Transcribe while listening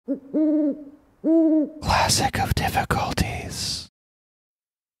Classic of difficulties.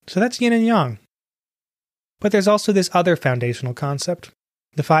 So that's yin and yang. But there's also this other foundational concept,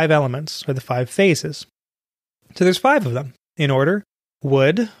 the 5 elements, or the 5 phases. So there's 5 of them, in order: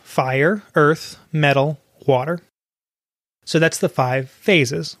 wood, fire, earth, metal, water. So that's the 5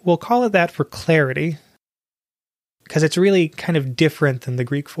 phases. We'll call it that for clarity, because it's really kind of different than the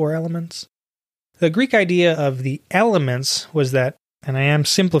Greek 4 elements. The Greek idea of the elements was that, and I am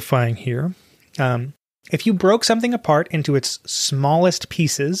simplifying here, if you broke something apart into its smallest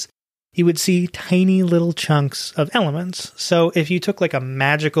pieces, you would see tiny little chunks of elements. So if you took like a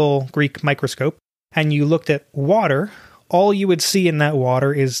magical Greek microscope and you looked at water, all you would see in that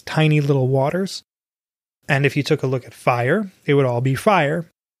water is tiny little waters. And if you took a look at fire, it would all be fire.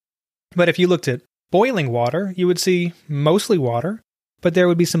 But if you looked at boiling water, you would see mostly water, but there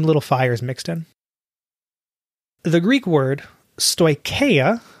would be some little fires mixed in. The Greek word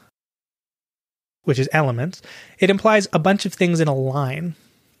stοιχεῖα, which is elements, it implies a bunch of things in a line.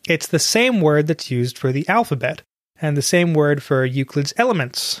 It's the same word that's used for the alphabet, and the same word for Euclid's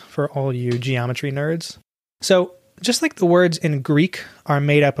elements, for all you geometry nerds. So, just like the words in Greek are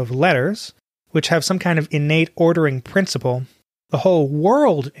made up of letters, which have some kind of innate ordering principle, the whole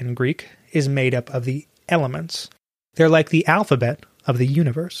world in Greek is made up of the elements. They're like the alphabet of the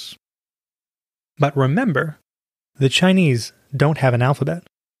universe. But remember, the Chinese don't have an alphabet.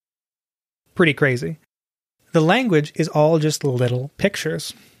 Pretty crazy. The language is all just little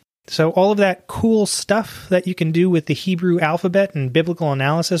pictures. So all of that cool stuff that you can do with the Hebrew alphabet and biblical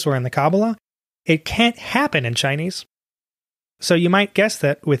analysis or in the Kabbalah, it can't happen in Chinese. So you might guess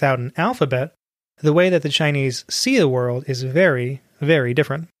that without an alphabet, the way that the Chinese see the world is very, very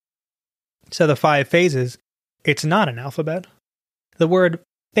different. So the 5 phases, it's not an alphabet. The word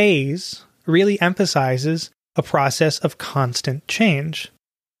phase really emphasizes a process of constant change.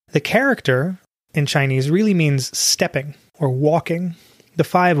 The character in Chinese really means stepping or walking. The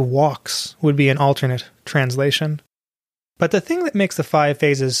 5 walks would be an alternate translation. But the thing that makes the 5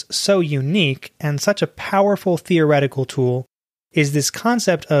 phases so unique and such a powerful theoretical tool is this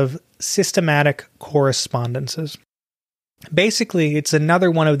concept of systematic correspondences. Basically, it's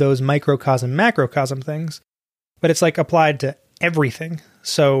another one of those microcosm, macrocosm things, but it's like applied to everything.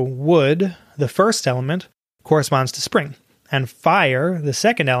 So wood, the first element, corresponds to spring, and fire, the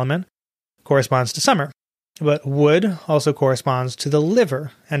second element, corresponds to summer. But wood also corresponds to the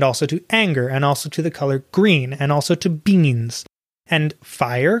liver, and also to anger, and also to the color green, and also to beans. And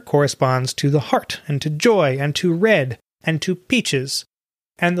fire corresponds to the heart, and to joy, and to red, and to peaches.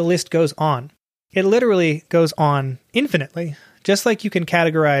 And the list goes on. It literally goes on infinitely. Just like you can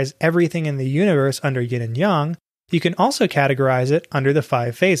categorize everything in the universe under yin and yang, you can also categorize it under the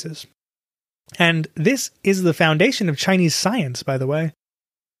 5 phases. And this is the foundation of Chinese science, by the way.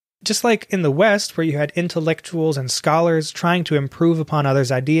 Just like in the West, where you had intellectuals and scholars trying to improve upon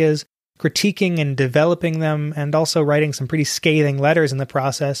others' ideas, critiquing and developing them, and also writing some pretty scathing letters in the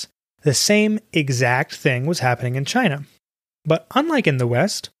process, the same exact thing was happening in China. But unlike in the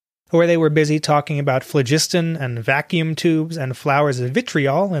West, where they were busy talking about phlogiston and vacuum tubes and flowers of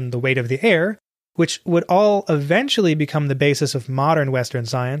vitriol and the weight of the air, which would all eventually become the basis of modern Western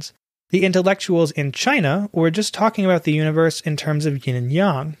science, the intellectuals in China were just talking about the universe in terms of yin and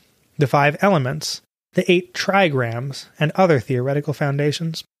yang, the 5 elements, the 8 trigrams, and other theoretical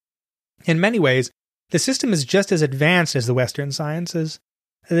foundations. In many ways, the system is just as advanced as the Western sciences.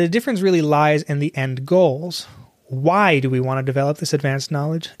 The difference really lies in the end goals. Why do we want to develop this advanced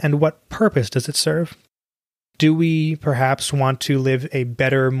knowledge, and what purpose does it serve? Do we perhaps want to live a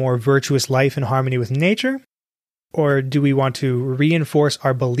better, more virtuous life in harmony with nature? Or do we want to reinforce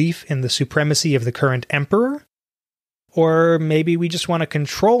our belief in the supremacy of the current emperor? Or maybe we just want to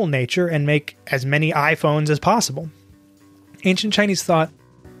control nature and make as many iPhones as possible. Ancient Chinese thought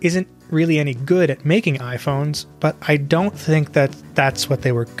isn't really any good at making iPhones, but I don't think that that's what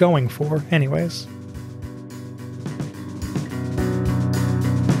they were going for anyways.